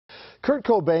Kurt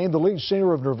Cobain, the lead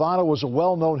singer of Nirvana, was a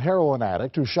well-known heroin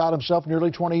addict who shot himself nearly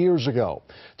 20 years ago.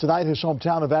 Tonight, his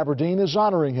hometown of Aberdeen is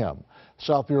honoring him.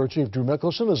 South Bureau Chief Drew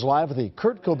Mickelson is live at the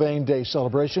Kurt Cobain Day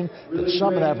celebration that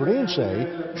some in Aberdeen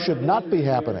say should not be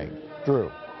happening.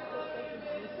 Drew.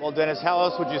 Well, Dennis, how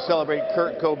else would you celebrate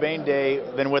Kurt Cobain Day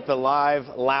than with a live,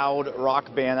 loud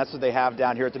rock band? That's what they have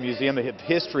down here at the Museum of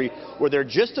History, where they're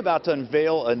just about to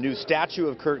unveil a new statue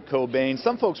of Kurt Cobain.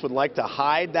 Some folks would like to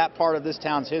hide that part of this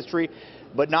town's history,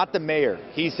 but not the mayor.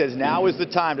 He says now is the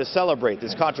time to celebrate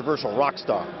this controversial rock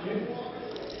star.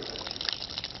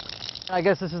 I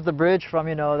guess this is the bridge from,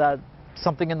 that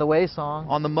Something in the Way song.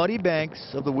 On the muddy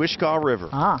banks of the Wishkah River.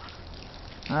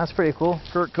 That's pretty cool.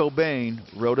 Kurt Cobain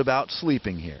wrote about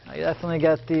sleeping here. I definitely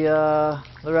get the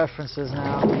references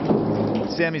now.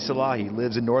 Sammy Salahi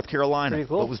lives in North Carolina, Pretty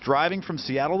cool. but was driving from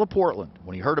Seattle to Portland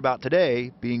when he heard about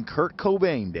today being Kurt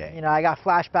Cobain Day. I got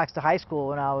flashbacks to high school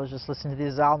when I was just listening to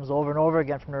these albums over and over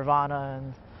again from Nirvana,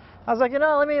 and I was like,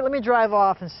 let me drive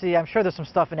off and see. I'm sure there's some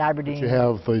stuff in Aberdeen. You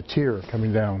have a tear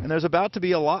coming down. And there's about to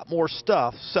be a lot more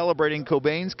stuff celebrating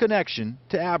Cobain's connection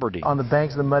to Aberdeen. On the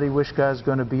banks of the muddy Wishkah is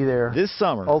going to be there this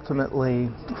summer. Ultimately,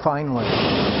 finally.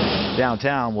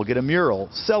 Downtown will get a mural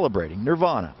celebrating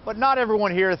Nirvana. But not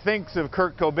everyone here thinks of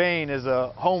Kurt Cobain as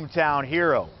a hometown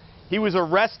hero. He was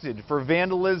arrested for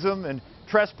vandalism and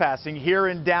trespassing here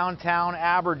in downtown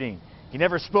Aberdeen. He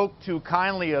never spoke too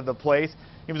kindly of the place.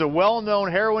 He was a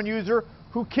well-known heroin user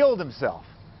who killed himself.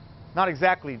 Not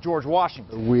exactly George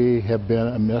Washington. We have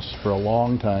been remiss for a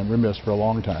long time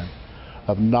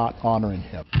of not honoring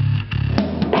him.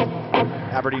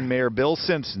 Aberdeen Mayor Bill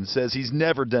Simpson says he's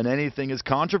never done anything as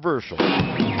controversial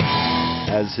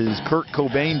as his Kurt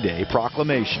Cobain Day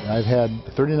proclamation. I've had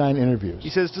 39 interviews. He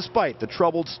says despite the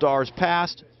troubled star's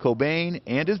past, Cobain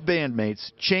and his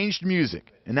bandmates changed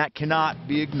music, and that cannot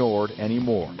be ignored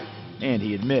anymore. And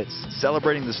he admits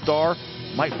celebrating the star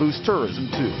might boost tourism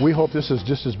too. We hope this is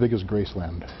just as big as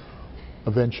Graceland,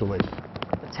 eventually.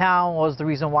 The town was the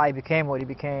reason why he became what he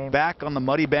became. Back on the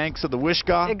muddy banks of the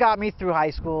Wishkah, it got me through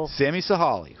high school. Sammy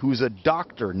Salahi, who's a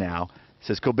doctor now,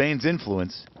 says Cobain's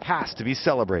influence has to be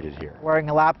celebrated here. Wearing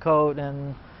a lab coat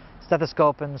and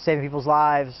stethoscope and saving people's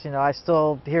lives, I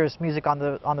still hear his music on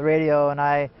the radio, and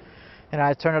I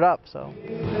turn it up. So.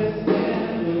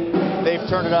 They've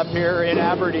turned it up here in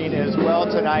Aberdeen as well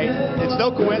tonight. It's no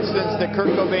coincidence that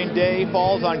Kurt Cobain Day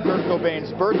falls on Kurt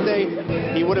Cobain's birthday.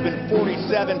 He would have been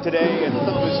 47 today, and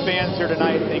some of his fans here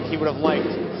tonight think he would have liked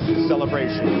the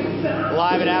celebration.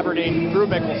 Live in Aberdeen, Drew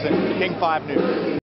Mickelson, King 5 News.